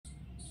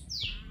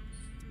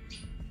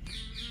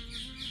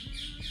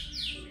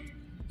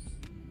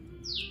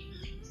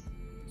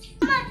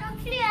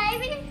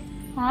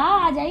હા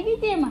આજ આવી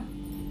હતી એમાં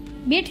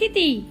બેઠી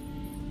હતી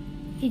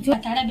એ જો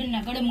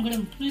ધાડાબેનના ગળમ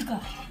ગળમ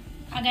ફૂલકા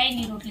આ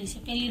ગાયની રોટલી છે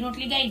પેલી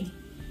રોટલી ગાયની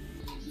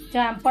જો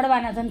આમ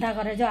પડવાના ધંધા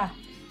કરે જો આ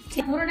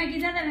પૂરોને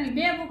કીધા હતા ને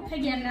 2 બુક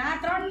થઈ ગયા એટલે આ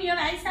 3 ની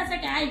હવે આઈસા છે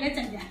કે આ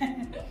વેચાઈ જાય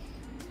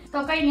તો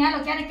કઈ નહીં હાલો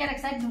ક્યારેક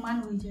ક્યારેક સાહેબ નું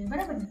માનવું જોઈએ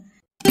બરાબર ને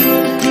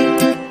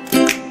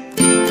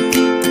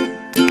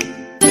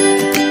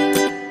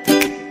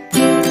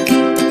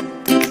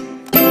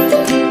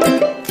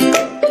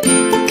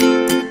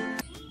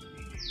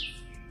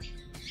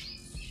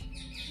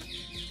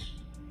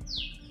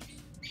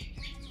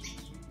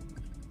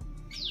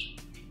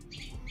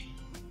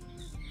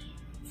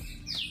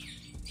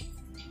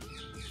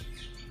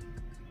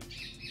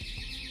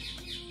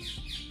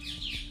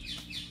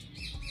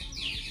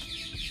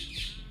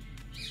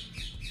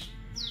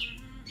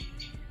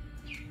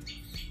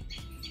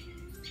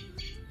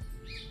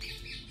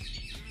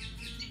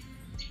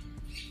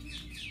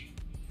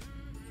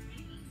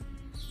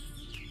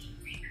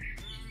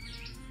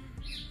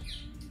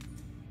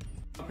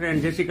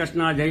ફ્રેન્ડ જય શ્રી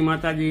કૃષ્ણ જય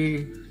માતાજી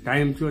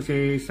ટાઈમ થયો છે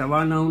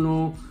 9:15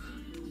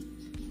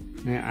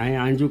 ને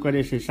અહીંયા અંજુ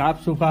કરે છે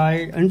સાફ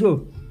સફાઈ અંજુ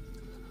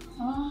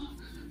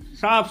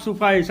સાફ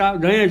સફાઈ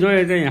જઈએ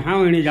જોઈએ ત્યાં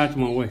હાવણી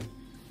જાતમાં હોય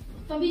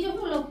તો બીજું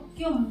શું લો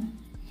કયો મને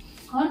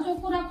ઘર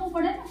ચોખ્ખું રાખવું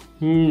પડે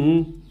ને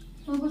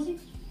તો પછી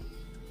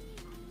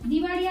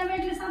દિવાળી આવે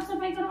એટલે સાફ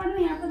સફાઈ કરવાની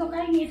નહીં આપણે તો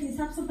કાંઈ નહીં એટલે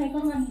સાફ સફાઈ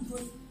કરવાની જ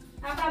હોય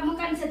આપણા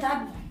મકાન છે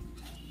ધાબુ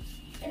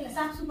એટલે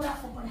સાફ સુફ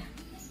રાખવું પડે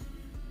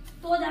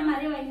તો જ આમાં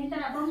રેવાય નહીં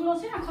તારા બંગલો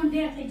છે ને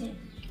ખંડેર થઈ જાય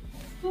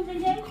શું થઈ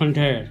જાય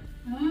ખંડેર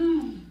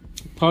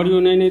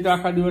ફર્યું નહીં તો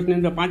આખા દિવસની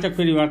અંદર 5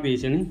 ફેરી વાપરી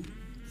છે નહીં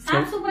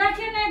સાફ સુફ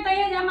રાખીએ ને તો જ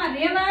આમાં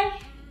રેવાય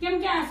કેમ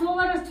કે આ 100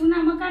 વર્ષ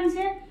જૂના મકાન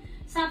છે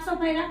સાફ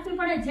સફાઈ રાખવી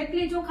પડે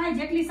જેટલી ચોખાઈ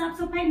જેટલી સાફ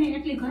સફાઈ ને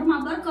એટલી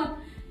ઘરમાં બરકત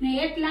ને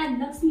એટલા જ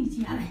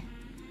લક્ષ્મીજી આવે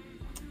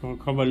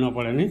ખબર ન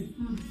પડે નહીં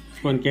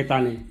કોઈ કહેતા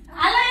નહીં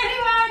હાલો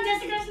એવરીવન જય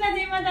શ્રી કૃષ્ણ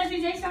જય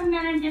માતાજી જય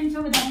સ્વામિનારાયણ કેમ છો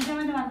બધા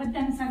મજામાં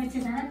બધાનું સ્વાગત છે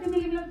ધારા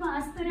ફેમિલી બ્લોગમાં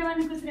હસતું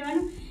રહેવાનું ખુશ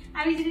રહેવાનું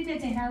આવી જ રીતે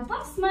ચહેરા ઉપર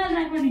સ્માઈલ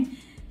રાખવાની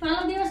તો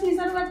હાલો દિવસની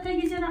શરૂઆત થઈ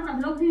ગઈ છે તો આપણા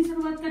બ્લોગની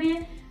શરૂઆત કરીએ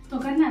તો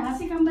ઘરના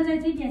વાસી કામ બધા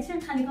થઈ ગયા છે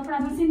ખાલી કપડા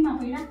મશીનમાં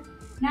પડ્યા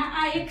ના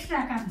આ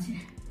એક્સ્ટ્રા કામ છે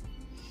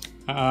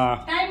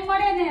ટાઈમ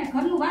મળે ને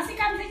ઘરનું વાસી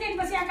કામ થઈ જાય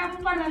પછી આ કામ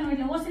ઉપાડવાનું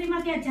એટલે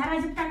ઓસરીમાં ત્યાં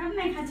ઝારા ઝપટા કરી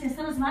નાખ્યા છે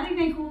સરસ વારી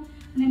નાખ્યું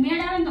અને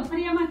મેળ આવે ને તો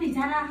ફરિયામાંથી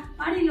ઝારા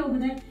પાડી લઉં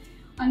બધા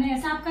અને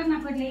સાફ કરી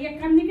નાખો એટલે એક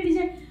કામ નીકળી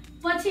જાય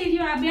પછી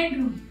રહ્યો આ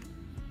બેડરૂમ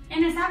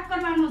એને સાફ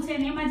કરવાનું છે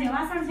ને એમાં જે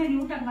વાસણ છે એ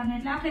ઉટકવાના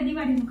એટલે આપણે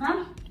દિવાળીનું કામ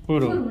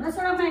પૂરું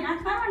રસોડામાં એક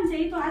હાથ મારવાનું છે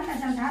એ તો હાલતા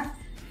ચાલતા હાથ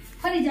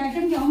ફરી જાય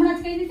કેમ કે હમણાં જ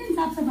કહી દીધી ને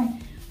સાફ સફાઈ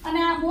અને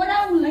આ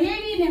બોરા હું લઈ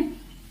આવી ને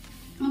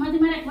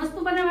આમાંથી મારે એક વસ્તુ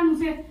બનાવવાનું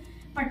છે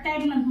પણ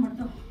ટાઈમ નથી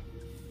મળતો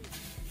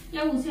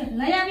એવું છે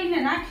લઈ આવીને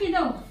રાખી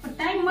દઉં પણ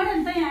ટાઈમ મળે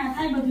ને ત્યાં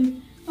થાય બધું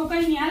તો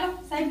કઈ નહીં હાલો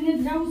સાહેબને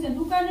જવું છે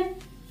દુકાને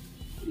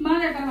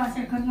મારે કરવા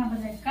છે ઘરના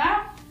બધા કામ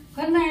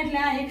ઘરના એટલે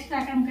આ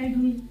એક્સ્ટ્રા કામ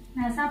કર્યું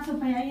ના સાફ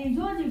સફાઈ આવી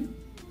જોજો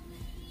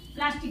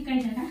પ્લાસ્ટિક કઈ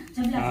જાય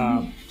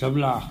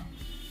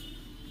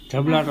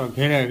જબલા તો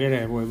ઘેરે ઘેરે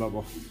હોય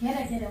બાબો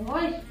ઘેરે ઘેરે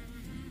હોય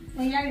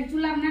તો યાર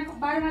ચૂલામાં નાખો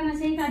બાળવાના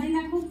છે કાઢી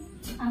નાખું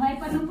આ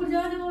વાઈપર ઉપર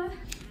જવા દેવો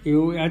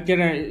એવું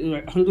અત્યારે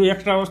હંધુ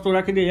એક્સ્ટ્રા વસ્તુ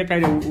રાખી દે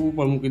એકાઈ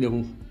ઉપર મૂકી દે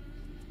હું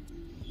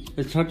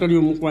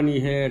છતરીઓ મૂકવાની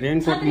છે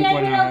રેનકોટ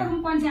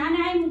મૂકવાના છે આને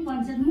આઈ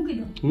મૂકવાનું છે મૂકી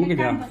દો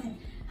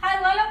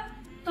હારું હાલો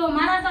તો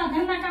મારા તો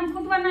ઘરના કામ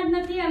ખૂટવાના જ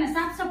નથી અને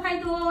સાફ સફાઈ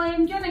તો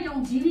એમ કહો ને કે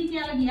હું જીવી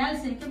ત્યાં લગી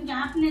હાલશે કેમ કે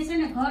આપને છે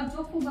ને ઘર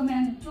ચોખ્ખું ગમે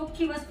અને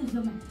ચોખ્ખી વસ્તુ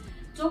ગમે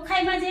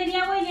ચોખ્ખાઈમાં જે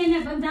એરિયા હોય ને એને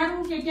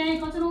બંધારવું કે ક્યાંય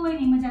કચરો હોય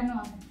ને મજા ન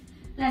આવે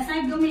એટલે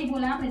સાહેબ ગમે એ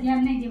બોલે આપણે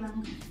ધ્યાન નહીં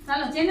દેવાનું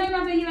ચાલો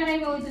ચેનલમાં પહેલી વાર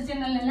આવ્યો હોય તો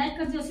ચેનલને લાઈક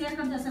કરજો શેર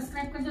કરજો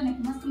સબસ્ક્રાઈબ કરજો ને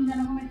મસ્ત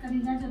મજાનો કમેન્ટ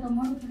કરીને જાજો તો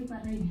મોડું થોડી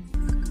વાર રહીને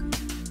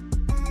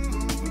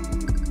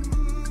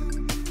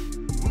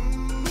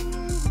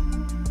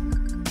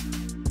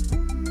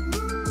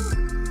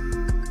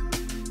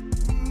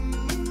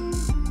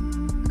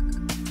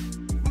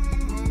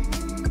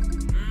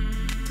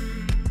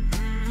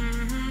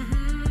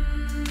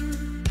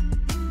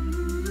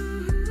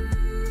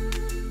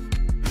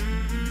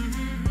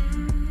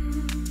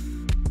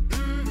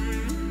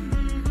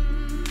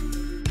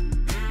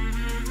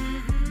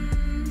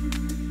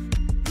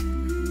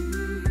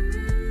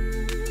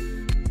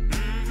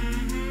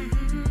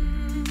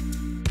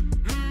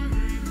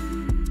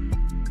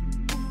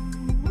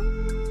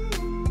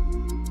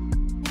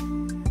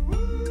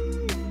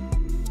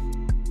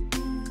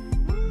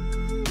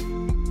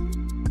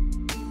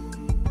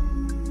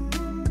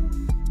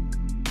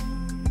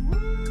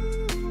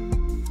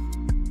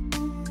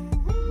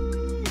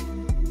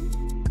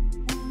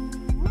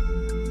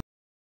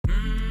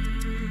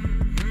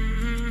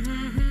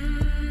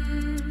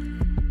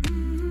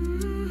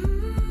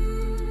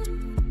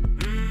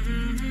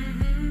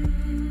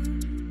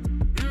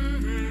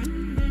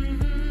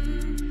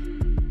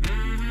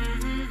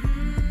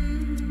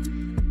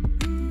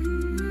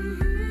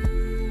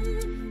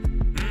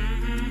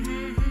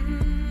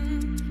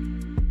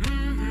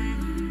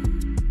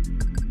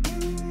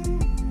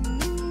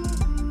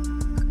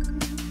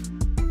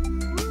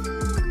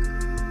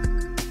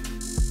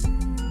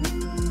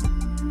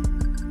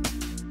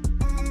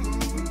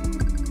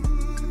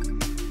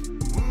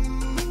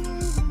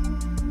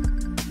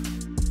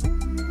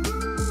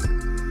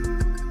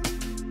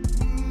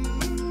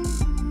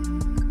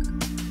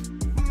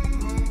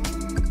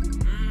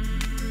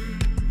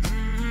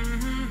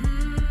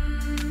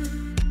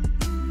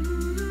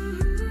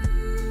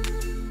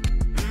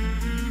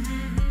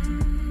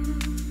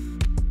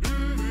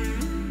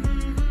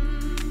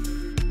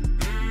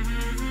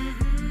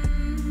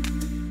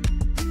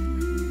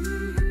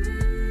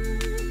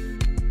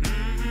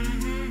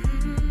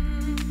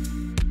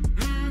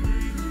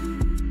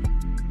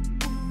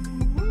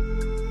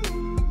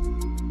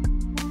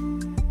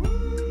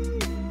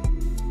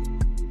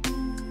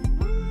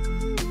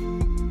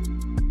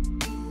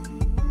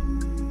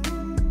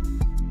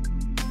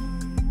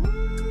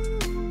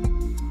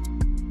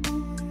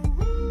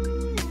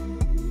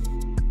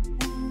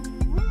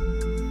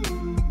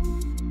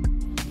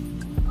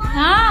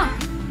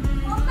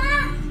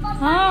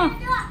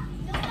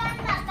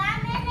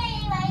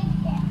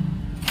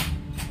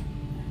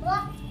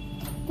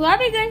તું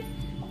આવી ગઈ?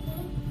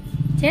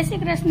 જય શ્રી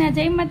કૃષ્ણ,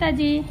 જય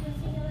માતાજી.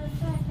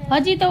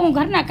 હજી તો હું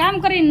ઘરના કામ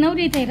કરીને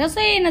નવરી થઈ,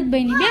 રસોઈ નથી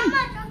બની બેન.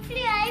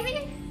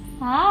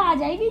 હા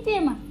આજ આવી હતી,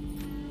 એમાં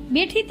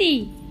બેઠી હતી,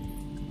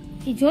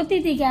 એ જોતી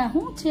હતી કે આ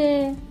શું છે,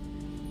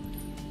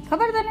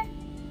 ખબર તને?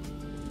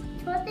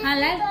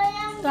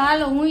 તો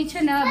હાલો હું છે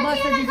ને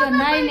બસ હજી જો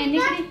નાઈને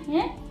નીકળી.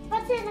 હે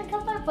પછી એને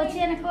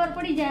ખબર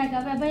પડી જાય કે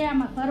હવે ભાઈ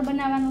આમાં ઘર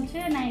બનાવવાનું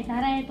છે ને, એ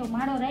ધારાએ તો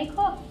માળો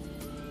રાખ્યો,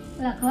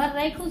 ઘર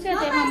રાખ્યું છે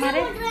તેમાં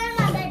મારે.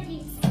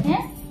 હે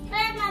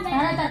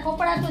તારા તાર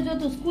કપડા તો જો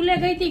તું સ્કૂલે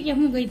ગઈ હતી કે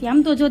હું ગઈ હતી? આમ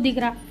તો જો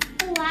દીકરા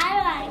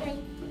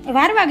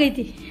વારવા ગઈ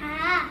હતી.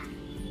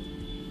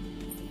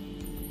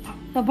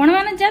 તો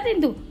ભણવા નથી જતી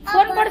ને તું?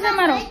 ફોન પડશે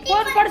મારો,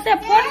 ફોન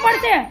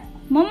પડશે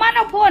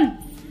મમ્માનો ફોન.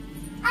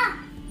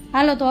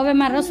 હાલો તો હવે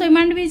મારે રસોઈ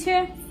માંડવી છે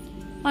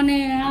અને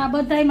આ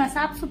બધામાં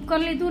સાફ સૂફ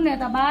કરી લીધું ને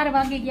તો 12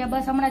 વાગી ગયા.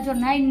 બસ હમણાં જો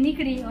નાઈને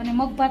નીકળી અને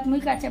મગ ભાત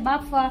મૂક્યા છે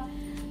બાફવા.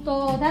 તો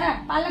ધારા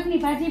પાલકની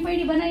ભાજી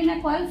પડી બનાવી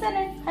નાખો, હાલશે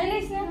ને? ખાઈ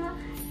લઈશ ને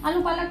આલુ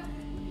પાલક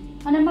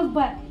અને મગ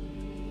ભાત?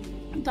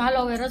 તો હાલો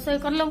હવે રસોઈ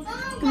કરી લઉં.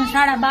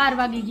 12:30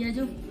 વાગી ગયા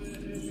જો.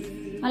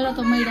 હાલો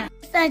તો મળ્યા.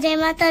 જય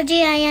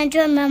માતાજી. અહીંયા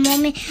જો મારી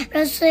મમ્મી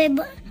રસોઈ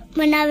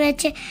બનાવે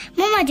છે.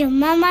 મમ્મા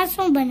જમવામાં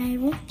શું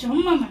બનાવ્યું?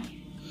 જમવામાં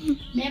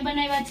મેં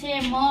બનાવ્યા છે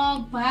મગ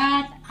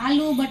ભાત,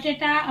 આલુ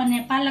બટેટા અને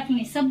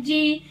પાલકની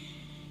સબ્જી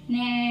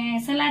ને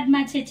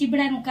સલાડમાં છે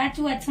ચીબડાનું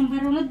કાચું. આજ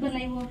સંભારો નથી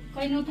બનાવ્યો,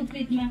 કઈ નહોતું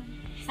ફ્રીજમાં.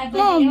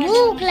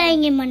 ભૂખ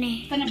લાગી મને.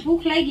 તને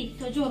ભૂખ લાગી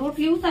તો જો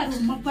રોટલી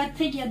ઉતારું. મગ ભાત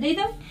થઈ ગયા, દઈ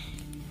દઉં?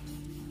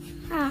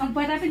 મગ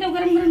ભાત આપી દઉં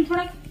ગરમ ગરમ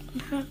થોડાક.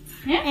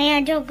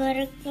 અહીંયા જો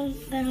ગરમ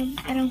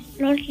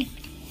રોટલી,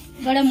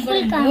 ગરમ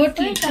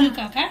રોટલી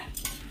ફુલકા. કા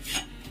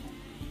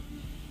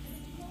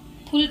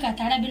ફુલકા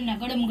તાળાબેનના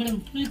ગરમ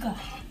ફુલકા.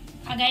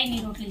 આ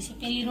ગાયની રોટલી છે,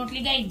 પેલી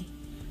રોટલી ગાયની,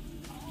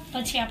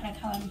 પછી આપણે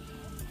ખાવાનું.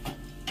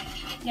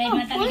 ગાય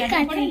માતાની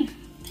ગાડી પડે ને,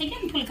 થઈ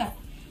ગયા ને ફુલકા.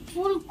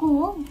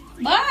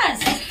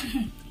 બસ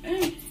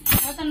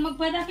તને મગ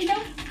ભાત આપી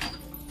દઉં.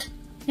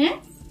 હે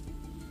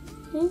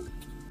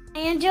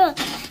અહીંયા જો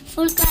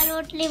ફુલકા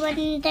રોટલી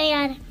બની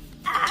તૈયાર.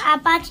 આ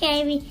પાછી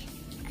આવી.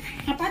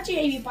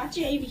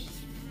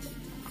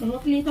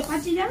 રોટલી તો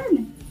પાછી જ આવે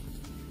ને.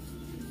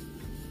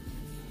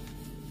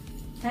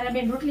 તારા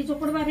બેન રોટલી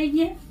ચોપડવા રહી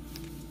ગયા.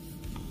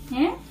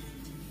 હે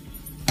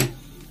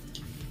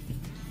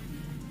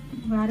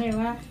વારે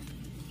વાહ.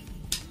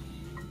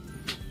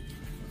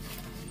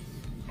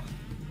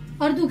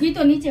 અડધું ઘી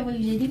તો નીચે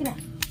વહી જાય દીકરા.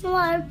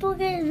 શું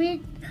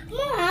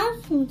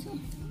છે?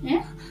 હે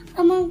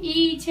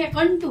ઈ છે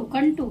કંટુ.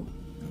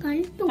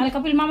 કાલે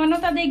કપિલ મામા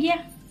નહોતા દઈ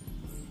ગયા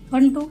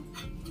કંટુ?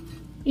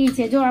 ઈ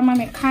છે જો. આમાં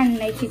મેં ખાંડ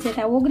નાખી છે,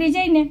 ત્યાં ઓગળી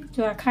જાય ને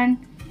જો આ ખાંડ.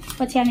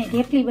 પછી આની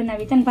ઢેપલી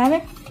બનાવી. તને ભાવે?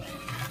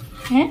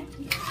 હે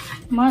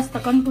મસ્ત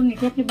કંટુની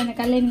ઢેપલી બને.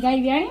 કાલે એની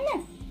ગાય વ્યાણી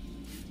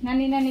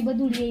ને, નાની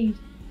બધુડી એવી.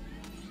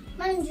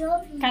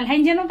 કાલ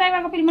હાંજે નહોતા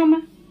આવ્યા કપિલ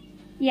મામા,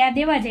 યા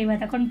દેવા જ આવ્યા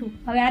હતા કંટુ.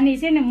 હવે આની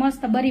છે ને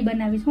મસ્ત બરી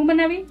બનાવી. શું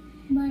બનાવી?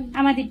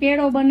 આમાંથી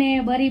પેડો બને,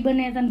 બરી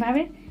બને. તને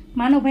ભાવે?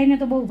 માનો ભાઈને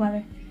તો બહુ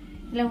ભાવે.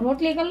 એટલે હું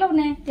રોટલી કરી લઉં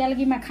ને ત્યાં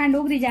લગીમાં ખાંડ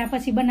ઓગળી જાય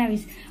પછી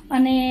બનાવીશ.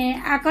 અને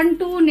આ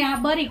કંટુ ને આ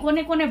બરી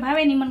કોને કોને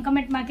ભાવે નહીં મને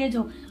કમેન્ટમાં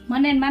કહેજો.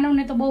 મને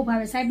માનવને તો બહુ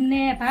ભાવે, સાહેબને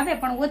ભાવે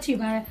પણ ઓછી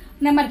ભાવે.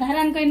 અને અમારે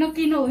ધારાને કઈ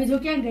નક્કી ન હોય, જો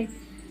ક્યાં ગઈ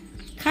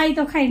ખાઈ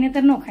તો ખાઈ,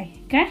 નહીતર ન ખાય.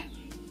 કા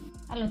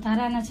હાલો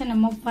ધારાના છે ને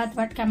મગ ભાત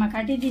વાટકામાં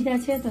કાઢી દીધા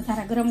છે. તો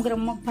તારા ગરમ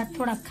મગ ભાત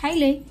થોડાક ખાઈ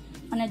લઈ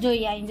અને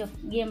જોઈએ અહીં જો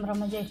ગેમ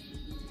રમે. જોઈ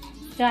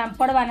જો આમ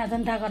પડવાના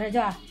ધંધા કરે.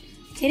 જો આ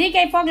જીરી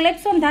કઈ પગ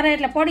લેપશો ને ધારા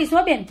એટલે પડી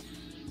શોભેન.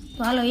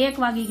 તો હાલો 1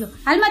 વાગી ગયો.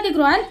 હાલમાં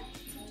દીકરો હાલ,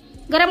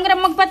 ગરમ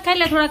મગ ભાત ખાઈ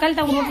લે થોડાક.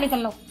 હાલતા હું રોટલી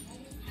કરી લઉં.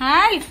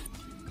 હાલ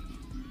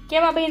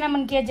કેવા બહેના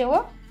મને કહેજે હો.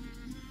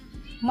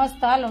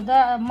 મસ્ત હાલો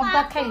મગ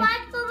ભાત ખાઈ લે.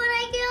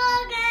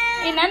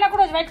 એ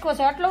નાનકડો જ વાટકો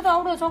છે, આટલો તો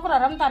આવડો છોકરો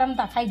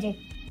રમતા ખાઈ જાય.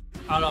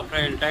 હાલો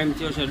ફ્રેન્ડ, ટાઈમ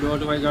થયો છે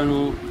 1:30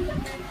 વાગ્યાનું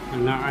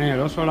અને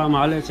અહીંયા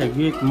રસોડામાં હાલે છે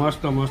ગીત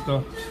મસ્ત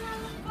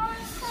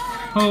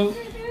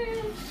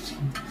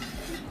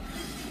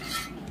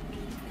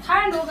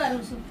ખાંડ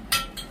ઓગાળું છું.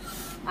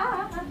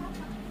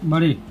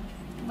 બરી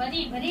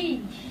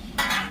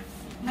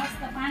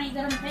મસ્ત પાણી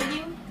ગરમ થઈ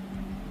ગયું.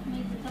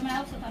 તમે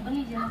આવશો તો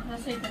બની જાય.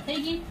 રસોઈ તો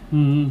થઈ ગઈ.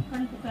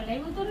 કંટુ કાલ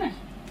આવ્યું હતું ને.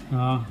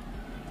 હા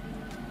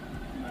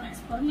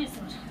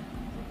પરમેશ્વર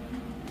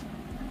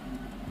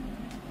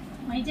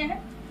નહીં જાય.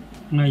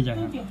 રહી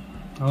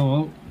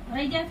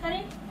જાય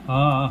ખરી?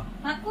 હા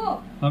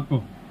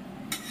પાક્કું.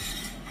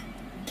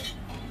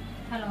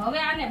 હાલો હવે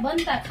આને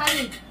બનતા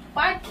ખાલી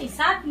 5 થી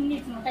 7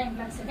 મિનિટનો ટાઈમ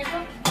લાગશે. કેટલો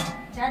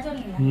જાજો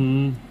નહીં લાગે.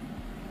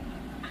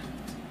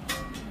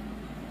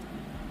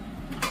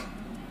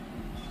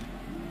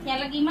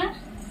 ત્યાં લગીમાં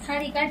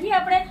થાળી કાઢીએ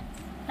આપણે.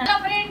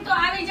 ફ્રેન્ડ તો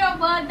આવી જાઓ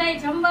બધાય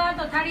જમવા.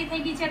 તો થાળી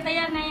થઈ ગઈ છે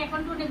તૈયાર ને અહીંયા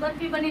કંટુની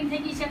બરફી બનીને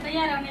થઈ ગઈ છે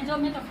તૈયાર. અને જો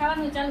મેં તો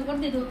ખાવાનું ચાલુ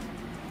કરી દીધું,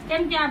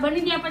 કેમ કે આ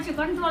બની ગયા પછી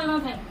કંટ્રોલ ન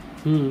થાય.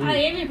 આ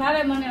એવી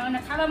ભાવે મને અને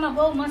ખાવામાં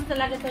બહુ મસ્ત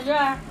લાગે. તો જો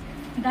આ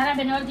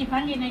ધારાબેન અડધી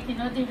ભાંગી નાખી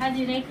ને અડધી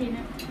ભાજી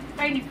રાખીને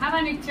કઈ નહીં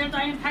ખાવાની જ છે. તો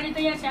અહીંયા થાળી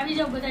તૈયાર છે, આવી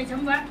જાઓ બધા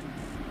જમવા.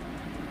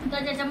 તો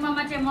જે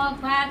જમવામાં છે મગ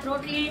ભાત,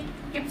 રોટલી,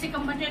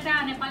 કેપ્સિકમ બટેટા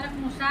અને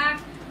પાલકનું શાક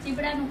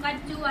ચીબડાનું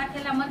કાચું,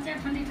 આથેલા મરચાં,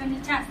 ઠંડી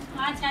ઠંડી છાશ.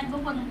 આ છે આજ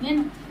બપોરનું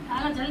મેનુ.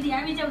 હાલો જલ્દી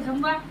આવી જાવ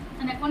જમવા.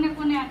 અને કોને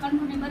કોને આ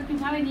કંઠુની બરફી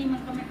ભાવે ને એ મને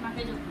કમેન્ટમાં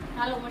કહેજો.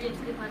 હાલો મળીએ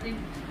થોડી વાર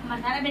રહીને.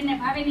 અમારા ધારાબેનને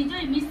ભાવે નહીં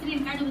જોઈ મિસ્ત્રી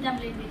ને કાજુ બદામ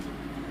લઈ દેજો.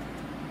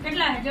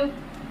 કેટલા છે જો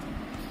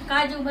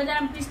કાજુ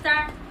બદામ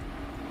પિસ્તા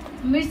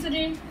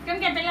મિશ્રી, કેમ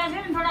કે પેલા છે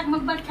ને થોડાક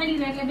મગભાત ખાઈ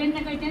લીધા એટલે બેનને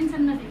કઈ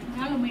ટેન્શન નથી.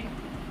 હાલો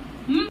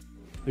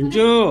મેડમ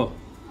જો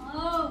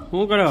ઓ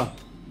શું કરો?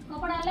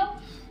 કપડા લો.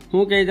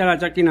 શું કહે તારા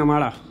ચક્કીના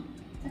માળા?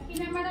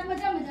 ચક્કીના માળા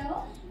મજા મજા હો.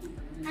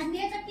 આ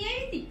 2 ચક્કી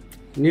આવી હતી.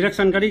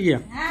 નિરીક્ષણ કરી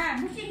ગયા? હા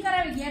બુકિંગ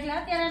કરાવી ગયા એટલે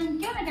અત્યારે એમ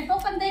કહો ને કે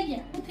ટોકન દઈ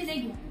ગયા, પૂછી દઈ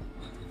ગયા.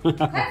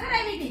 ખરેખર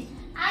આવી હતી.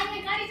 આ જે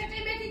કાળી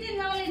ચકલી બેઠી હતી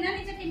ને ઓલી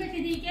નાની ચકલી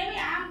બેઠી હતી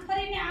કેવી આમ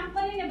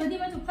ફરીને બધી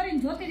બાજુ ફરીને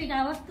જોતી હતી કે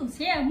આ વસ્તુ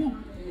છે હું.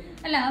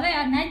 એટલે હવે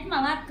આ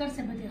નાઈટમાં વાત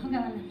કરશે બધી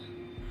હગાવાલા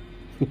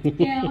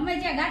કે અમે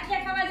જે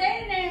ગાંઠિયા ખાવા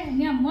જઈએ ને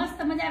ત્યાં મસ્ત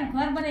મજાનું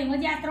ઘર બનાવી.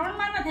 મજા આ 3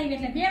 માં ન થઈ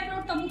એટલે 2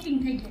 પ્લોટ તો બુકિંગ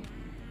થઈ ગયા.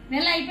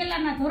 વહેલા એ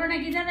પેલાના ધોરણે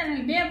કીધા હતા ને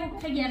 2 બુક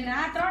થઈ ગયા એટલે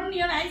આ 3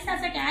 ની હવે આઈસા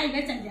છે કે આ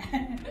વેચાઈ જાય.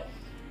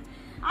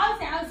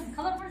 આવશે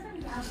ખબર પડશે ને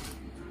કે આવશે.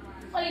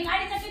 ઓલી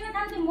કાળી ચકલી ન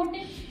થાતી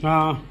મોટી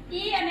હા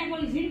ઈ અને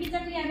ઓલી ઝીણકી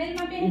ચકલી આ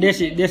વેલમાં બે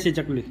દેશી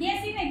ચકલી.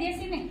 દેશી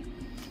નહીં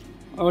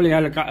ઓલી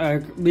હાલ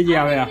બીજી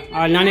આવે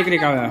આ નાની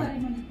ક્રિક આવે.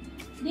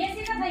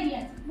 દેશી ન થઈ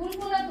ગયા.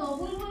 બુલબુલ હતો.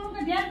 બુલબુલનું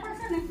કે ધ્યાન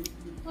પડશે ને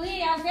તો એ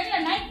આવશે એટલે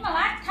નાઈટમાં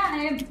વાત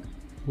થાય એમ.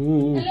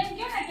 એટલે એમ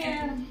કહો ને કે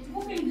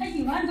બુકિંગ થઈ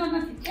ગઈ વાંધો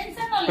નથી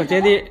ટેન્શન ન તો લે.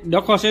 તેથી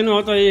ડખો શેનો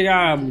હતો? એ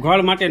આ ઘર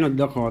માટેનો જ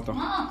ડખો હતો,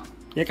 હા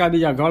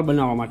એકાબીજા ઘર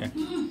બનાવવા માટે.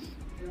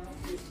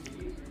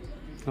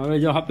 હવે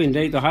જો હપીને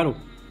રહી તો સારું.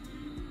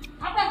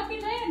 આપણે હપી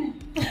રહીએ ને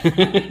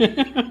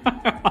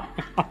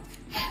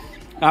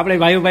આપણે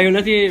ભાઈ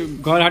નથી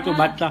ઘર હાટું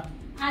બાંધતા.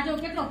 આ જો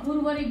કેટલો ભૂર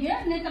વળી ગયો.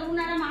 નહીતર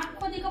ઉનાળામાં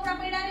આખો દી કપડા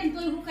પડ્યા રહે ને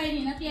તોય સુકાય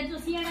નહીં. અત્યારે જો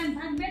શિયાળાનો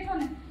ભાગ બેઠો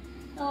ને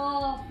તો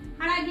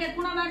 11:30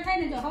 પોણા 12 થાય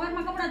ને જો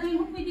સવારમાં કપડા ધોઈને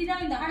મૂકી દીધા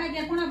હોય તો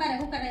 11:30 પોણા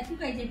 12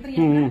 સુકાઈ જાય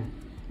ફરિયાદ.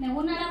 ને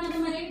ઉનાળામાં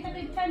તમારે એવી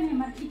તકલીફ થાય ને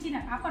મારે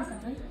ખીચીના કાપડ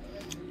કરવા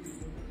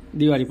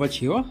દિવાળી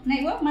પછી હો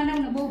નહીં હો.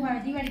 માનવને બહુ ભાવે.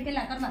 દિવાળી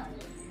પેલા કરવા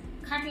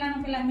ખાટલાનો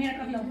પેલા મેળ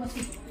કરી લઉં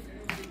પછી.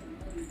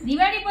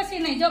 દિવાળી પછી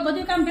નહીં. જો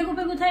બધું કામ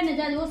ભેગું થાય ને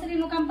જ્યારે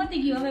ઓસરીનું કામ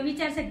પતી ગયું હવે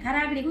વિચારશે ઘર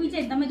આગળ હોઈ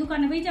જાય તમે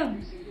દુકાને વહી જાવ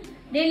ને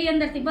ડેલી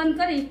અંદરથી બંધ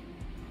કરી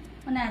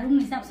અને આ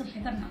રૂમની સાફ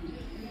સફાઈ કરી નાખો.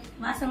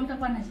 વાસણ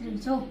ઉટકવાના છે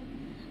જો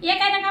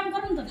એકાના કામ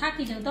કરું ને તો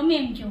થાકી જાવ. તમે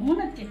એમ કહો, હું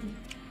નથી કહેતી.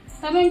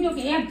 તમે એમ કહો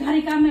કે એક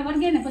ધારી કામે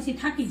વર્ગે ને પછી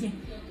થાકી જાય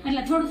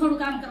એટલે થોડું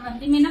કામ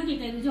કરવાનું. મેં નક્કી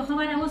કર્યું જો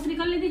સવારે ઓસરી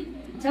કરી લીધી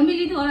જમી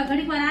લીધું હવે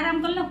ઘડીક વાર આરામ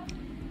કરી લો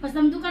પછી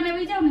તમે દુકાને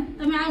વહી જાવ ને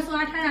તમે આવશો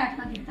 8 સાડા 8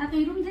 વાગે તા તો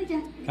એ રૂમ થઈ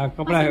જાય.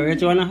 કપડા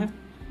વેચવાના હે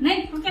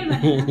નહીં પકેલ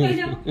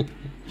જાવ.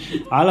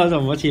 હાલો તો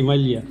પછી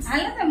મળીએ.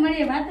 હાલો તો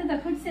મળીએ. વાતો તો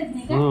ખૂટશે જ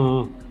નહીં.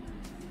 હા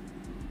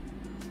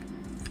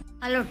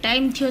હાલો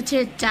ટાઈમ થયો છે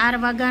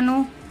 4 વાગ્યાનો.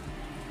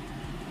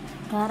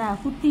 ઘારા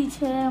હુતી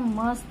છે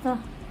મસ્ત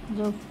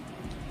જો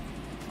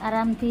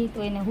આરામથી. તો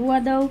એને હુવા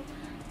દઉં.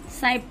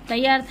 સાહેબ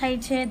તૈયાર થાય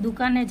છે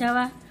દુકાને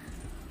જવા.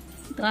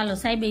 તો હાલો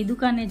સાહેબ એ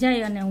દુકાને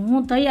જાય અને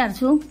હું તૈયાર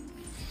છું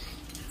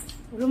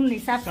રૂમની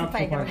સાફ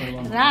સફાઈ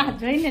કરવા. રાહ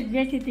જોઈને જ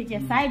બેઠી હતી કે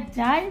સાહેબ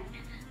જાય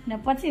ને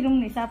પછી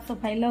રૂમની સાફ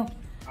સફાઈ લઉં.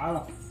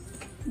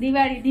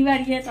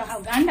 દિવાળી એ તો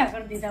હાવ ગાંડા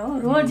કરી દીધા હો.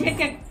 રોજ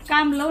એક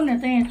કામ લઉં ને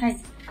તો એ થાય.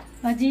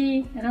 હજી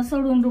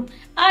રસોડું રૂમ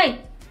આય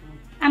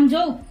આમ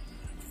જોઉં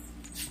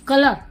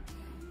કલર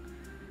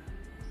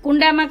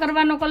કુંડામાં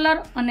કરવાનો કલર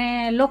અને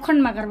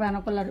લોખંડમાં કરવાનો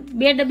કલર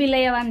 2 ડબ્બી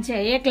લઈ આવવાની છે.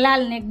 એક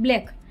લાલ ને એક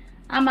બ્લેક.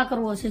 આમાં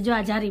કરવો છે જો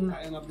આ જારીમાં.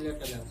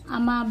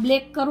 આમાં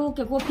બ્લેક કરવું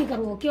કે કોફી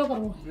કરવો? કયો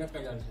કરવો?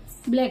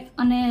 બ્લેક.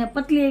 અને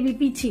પતલી એવી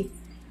પીછી.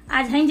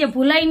 આજ સાંજે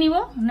ભૂલાય નહીં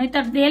હો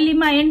નહીતર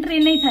ડેલીમાં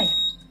એન્ટ્રી નહીં થાય.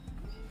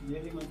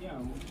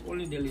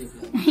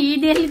 ઈ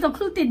ડેલી તો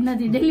ખુલતી જ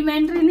નથી. ડેલીમાં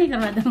એન્ટ્રી નહીં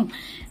કરવા દઉં.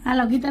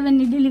 હાલો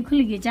ગીતાબેનની ડેલી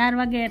ખુલી ગઈ 4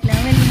 વાગે એટલે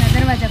હવેલીના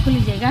દરવાજા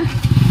ખુલી જાય કા.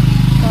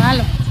 તો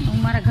હાલો હું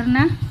મારા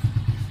ઘરના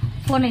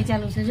ફોન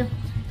ચાલુ છે જો.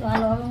 તો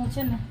હાલો હવે હું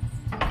છે ને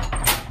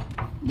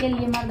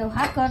ડેલીએ મારી દઉં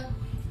હાકર.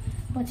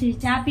 પછી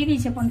ચા પીવી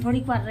છે પણ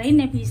થોડીક વાર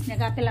રહીને પીશ ને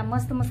કાં પેલા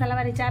મસ્ત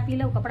મસાલાવાળી ચા પી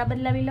લઉં, કપડાં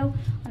બદલાવી લઉં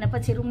અને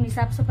પછી રૂમની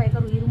સાફ સફાઈ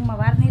કરું. એ રૂમમાં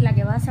વાર નહીં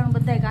લાગે. વાસણ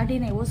બધાય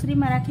કાઢીને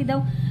ઓસરીમાં રાખી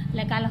દઉં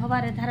એટલે કાલે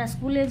સવારે ધારા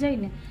સ્કૂલે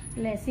જઈને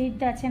એટલે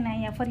સીધા છે ને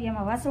અહીંયા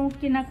ફરિયામાં વાસણ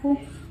ઉટકી નાખું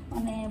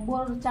અને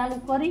બોર ચાલુ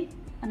કરી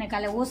અને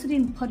કાલે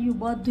ઓસરીને ફર્યું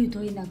બધું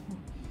ધોઈ નાખવું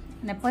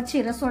અને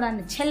પછી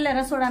રસોડાને છેલ્લે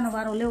રસોડાનો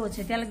વારો લેવો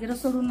છે. ત્યાં લગી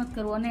રસોડું નથી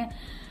કરવું અને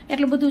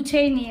એટલું બધું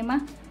છે નહીં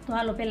એમાં. તો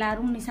હાલો પહેલાં આ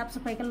રૂમની સાફ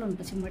સફાઈ કરી લો ને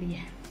પછી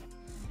મળીએ.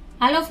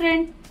 હાલો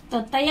ફ્રેન્ડ, તો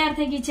તૈયાર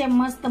થઈ ગઈ છે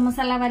મસ્ત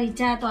મસાલાવાળી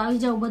ચા. તો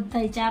આવી જાવ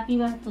બધા ચા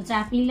પીવા. તો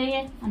ચા પી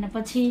લઈએ અને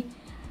પછી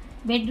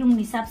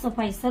બેડરૂમની સાફ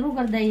સફાઈ શરૂ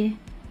કરી દઈએ.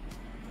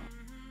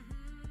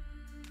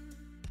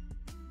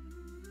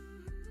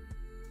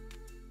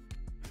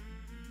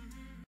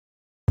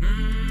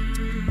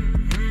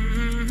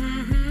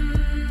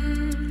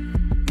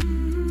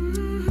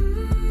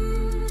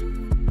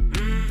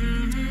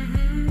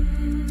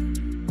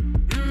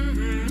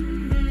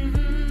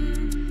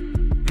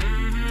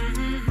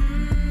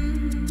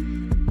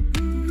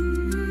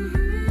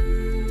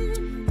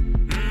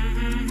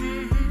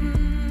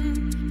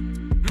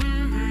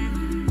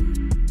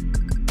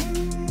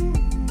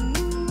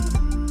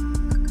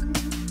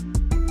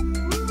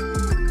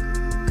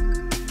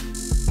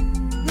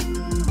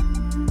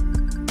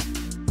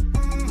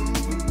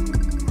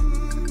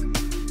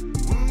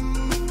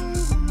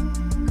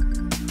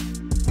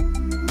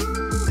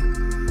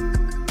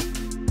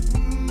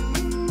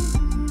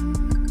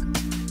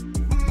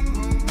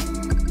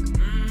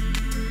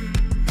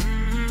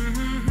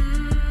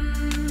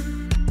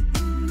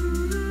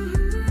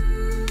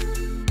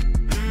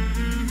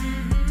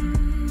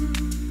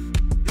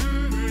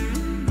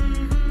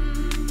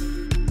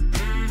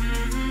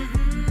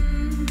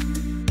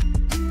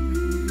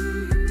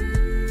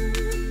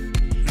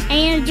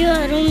 જો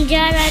રૂમ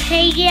જારા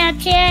થઈ ગયા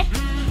છે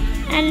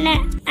અને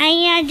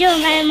અહીંયા જો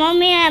મારી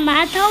મમ્મીએ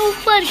માથા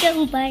ઉપર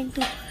કેવું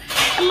બાંધ્યું.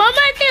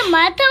 મમ્મા તે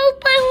માથા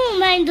ઉપર હું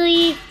બાંધ્યું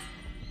ઈ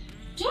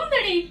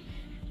ચોંદડી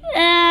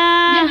અ,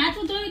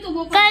 માથું ધોયું તો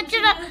બપોર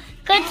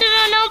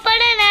કચરો ન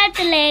પડે ને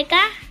એટલે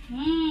કા.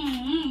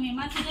 મેં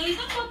માથું ધોયું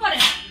તો બપોરે.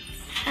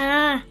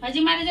 હા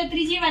હજી મારે જો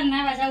ત્રીજી વાર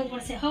નાવા જવું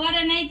પડશે.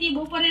 સવારે નાઈ હતી,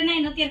 બપોરે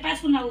નાઈ, અત્યારે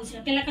પાછું નાવું છે.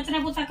 પેલા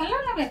કચરા પોતા કરી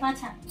લઉં ને હવે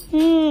પાછા.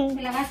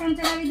 પેલા વાસણ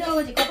ચડાવી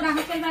દઉં. હજી કપડા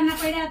હકેલવાના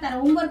પડ્યા. તારે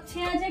હોમવર્ક છે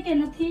આજે કે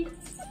નથી?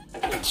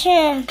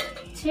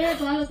 છે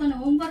તો હાલો તને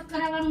હોમવર્ક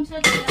કરાવવાનું છે.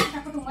 તો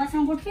ફટાફટ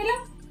વાસણ ગોઠવી લે.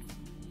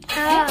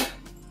 હા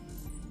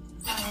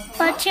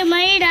પછી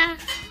મળ્યા.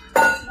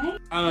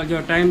 હાલો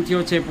જો ટાઈમ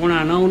થયો છે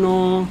 8:45નો.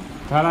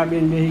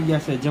 ઝાલાબેન બેસી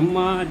ગયા છે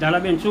જમવા.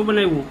 ઝાલાબેન શું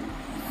બનાવ્યું?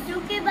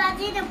 સૂકી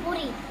ભાજી ને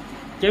પૂરી.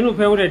 કેનું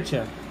ફેવરેટ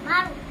છે?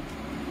 મારું.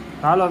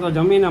 હાલો તો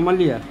જમીને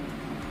મળીએ.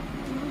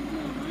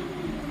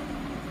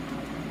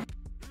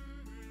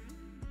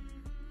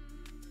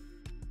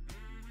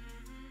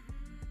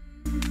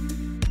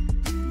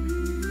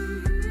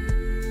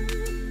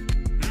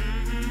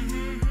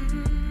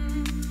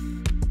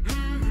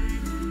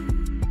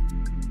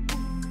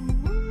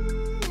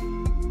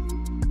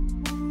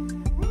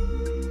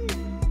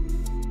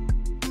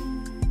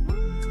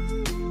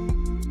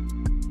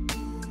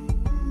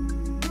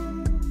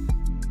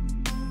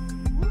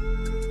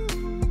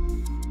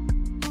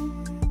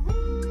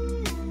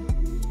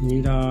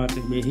 નિરાત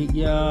બેસી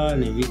ગયા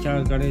ને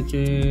વિચાર કરે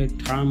છે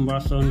ઠામ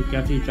વાસણ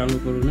ક્યાંથી ચાલુ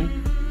કરું ને.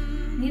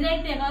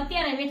 નિરાંતે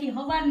અત્યારે બેઠી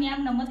હવારની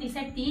આમને મતી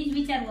સાહેબ ઈ જ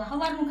વિચારવા.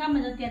 હવારનું કામ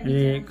જ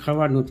અત્યારે એ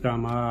ખવારનું જ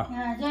કામ. હા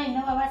હા જોઈ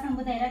નવા વાસણ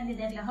બધા રાખી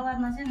દીધા એટલે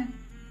હવારમાં છે ને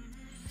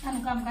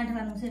આનું કામ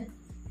કાઢવાનું છે.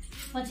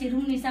 પછી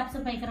રૂમની સાફ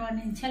સફાઈ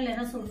કરવાની, છેલ્લે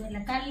રસોડું.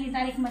 એટલે કાલની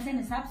તારીખમાં છે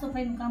ને સાફ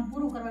સફાઈનું કામ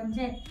પૂરું કરવાનું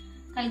છે.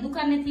 કાલે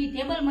દુકાનેથી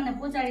ટેબલ મને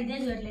પહોંચાડી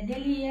દેજો એટલે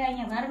ડેલી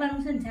અહીંયા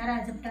વારવાનું છે ને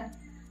ઝારા ઝપટા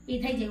એ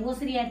થઈ જાય.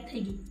 ઓસરી યાદ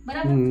થઈ ગઈ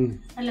બરાબર.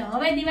 એટલે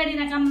હવે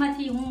દિવાળીના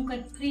કામમાંથી હું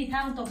કંઈક ફ્રી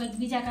થાઉં તો કંઈક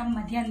બીજા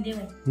કામમાં ધ્યાન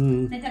દેવાય.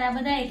 નહીતર આ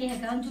બધા કહે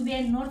કે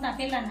અંજુબેન નોરતા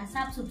પહેલાના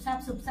સાફ સુફ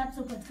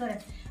જ કરે.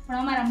 પણ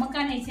અમારા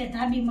મકાને છે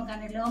ધાબી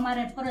મકાન એટલે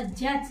અમારે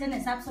ફરજિયાત છે ને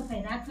સાફ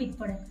સફાઈ રાખવી જ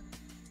પડે.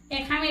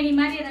 એ ખામેડી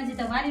મારીએ નથી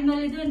તો વારી ન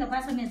લીધું હોય ને તો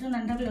પાછો ને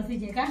સુના ઢગલો થઈ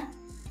જાય.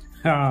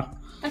 હા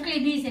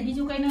તકલીફ ઈ છે,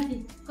 બીજું કઈ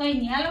નથી. કઈ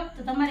નહીં. હાલો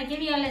તો તમારે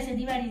કેવી હાલે છે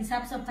દિવાળીની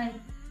સાફ સફાઈ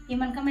એ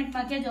મને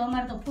કમેન્ટમાં કહેજો.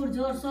 અમારે તો ફૂલ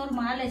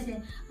જોરશોરમાં હાલે છે.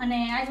 અને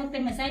આજ વખતે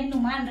મેં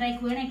સાહેબનું માન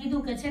રાખ્યું. એને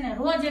કીધું કે છે ને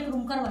રોજ એક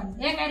રૂમ કરવાનું,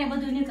 એક આરે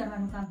બધું નહીં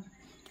કરવાનું કામ.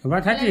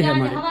 વાત સાચી છે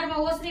મારી.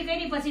 સવારમાં ઓસરી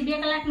કરી, પછી 2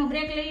 કલાકનો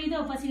બ્રેક લઈ લીધો,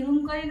 પછી રૂમ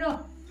કરી દો,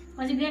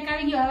 પછી બ્રેક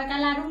આવી ગયો. હવે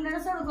કાલે આ રૂમ ને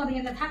રસોડું કરી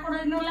એટલે થાકોડો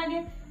ન લાગે.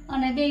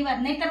 અને 2 વાર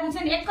નહીતર હું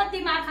છે ને એક જ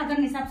દીમાં આખા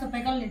ઘરની સાફ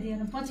સફાઈ કરી લીધી.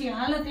 અને પછી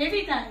હાલત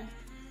એવી થાય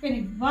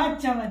એની વાત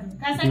જવા દે.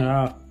 કા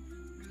સાહેબ?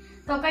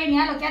 તો કઈ નહીં.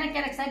 હાલો ક્યારેક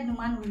ક્યારેક સાહેબનું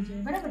માનવું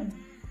જોઈએ બરાબર ને.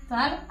 તો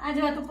હાલ આજ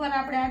વાત ઉપર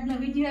આપણે આજનો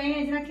વિડીયો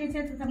અહીંયા જ રાખીએ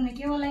છીએ. તો તમને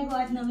કેવો લાગ્યો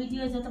આજનો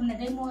વિડીયો? જો તમને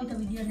ગમ્યો હોય તો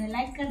વિડીયોને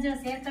લાઈક કરજો,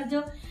 શેર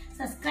કરજો,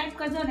 સબસ્ક્રાઇબ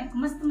કરજો અને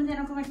મસ્ત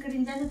મજાનો કમેન્ટ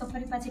કરીને જાજો. તો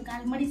ફરી પાછી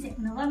કાલ મળીશ એક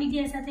નવા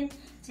વિડીયો સાથે.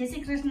 જય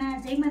શ્રી કૃષ્ણ,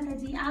 જય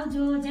માતાજી,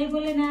 આવજો, જય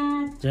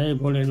ભોલેનાથ. જય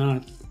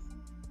ભોલેનાથ.